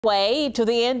Way to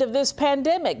the end of this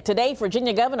pandemic. Today,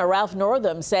 Virginia Governor Ralph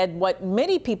Northam said what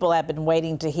many people have been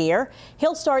waiting to hear.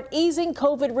 He'll start easing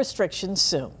COVID restrictions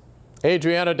soon.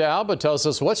 Adriana D'Alba tells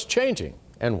us what's changing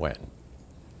and when.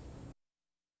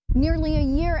 Nearly a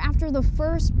year after the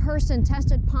first person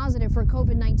tested positive for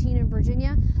COVID-19 in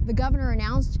Virginia, the governor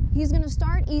announced he's going to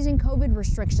start easing COVID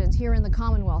restrictions here in the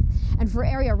Commonwealth. And for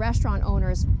area restaurant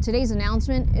owners, today's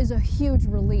announcement is a huge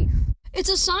relief. It's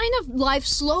a sign of life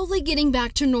slowly getting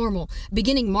back to normal.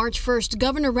 Beginning March 1st,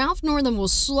 Governor Ralph Northam will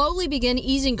slowly begin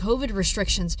easing COVID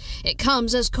restrictions. It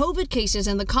comes as COVID cases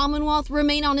in the Commonwealth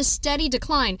remain on a steady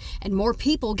decline and more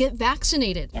people get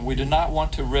vaccinated. And we do not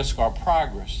want to risk our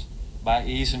progress by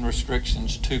easing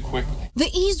restrictions too quickly.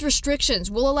 The eased restrictions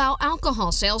will allow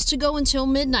alcohol sales to go until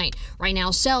midnight. Right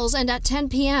now, sales end at 10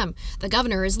 p.m. The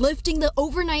governor is lifting the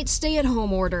overnight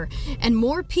stay-at-home order, and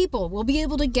more people will be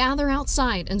able to gather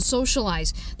outside and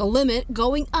socialize. The limit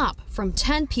going up from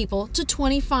 10 people to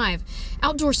 25.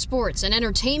 Outdoor sports and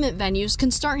entertainment venues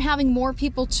can start having more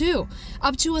people too,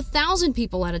 up to 1,000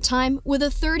 people at a time with a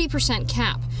 30%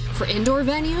 cap. For indoor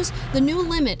venues, the new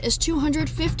limit is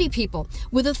 250 people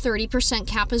with a 30%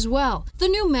 cap as well. The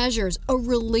new measure's a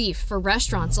relief for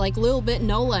restaurants like Lil Bit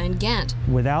Nola in Ghent.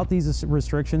 Without these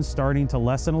restrictions starting to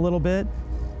lessen a little bit,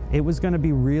 it was going to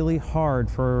be really hard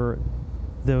for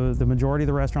the majority of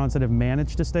the restaurants that have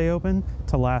managed to stay open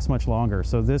to last much longer.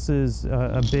 So this is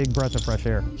a big breath of fresh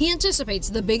air. He anticipates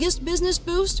the biggest business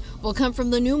boost will come from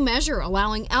the new measure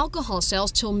allowing alcohol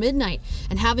sales till midnight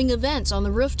and having events on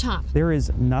the rooftop. There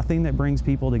is nothing that brings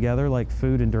people together like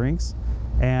food and drinks,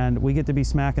 and we get to be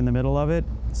smack in the middle of it.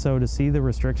 So to see the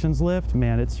restrictions lift,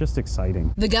 man, it's just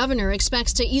exciting. The governor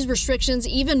expects to ease restrictions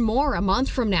even more a month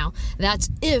from now. That's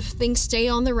if things stay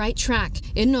on the right track.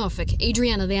 In Norfolk,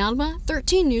 Adriana D'Alba,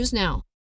 13 News Now.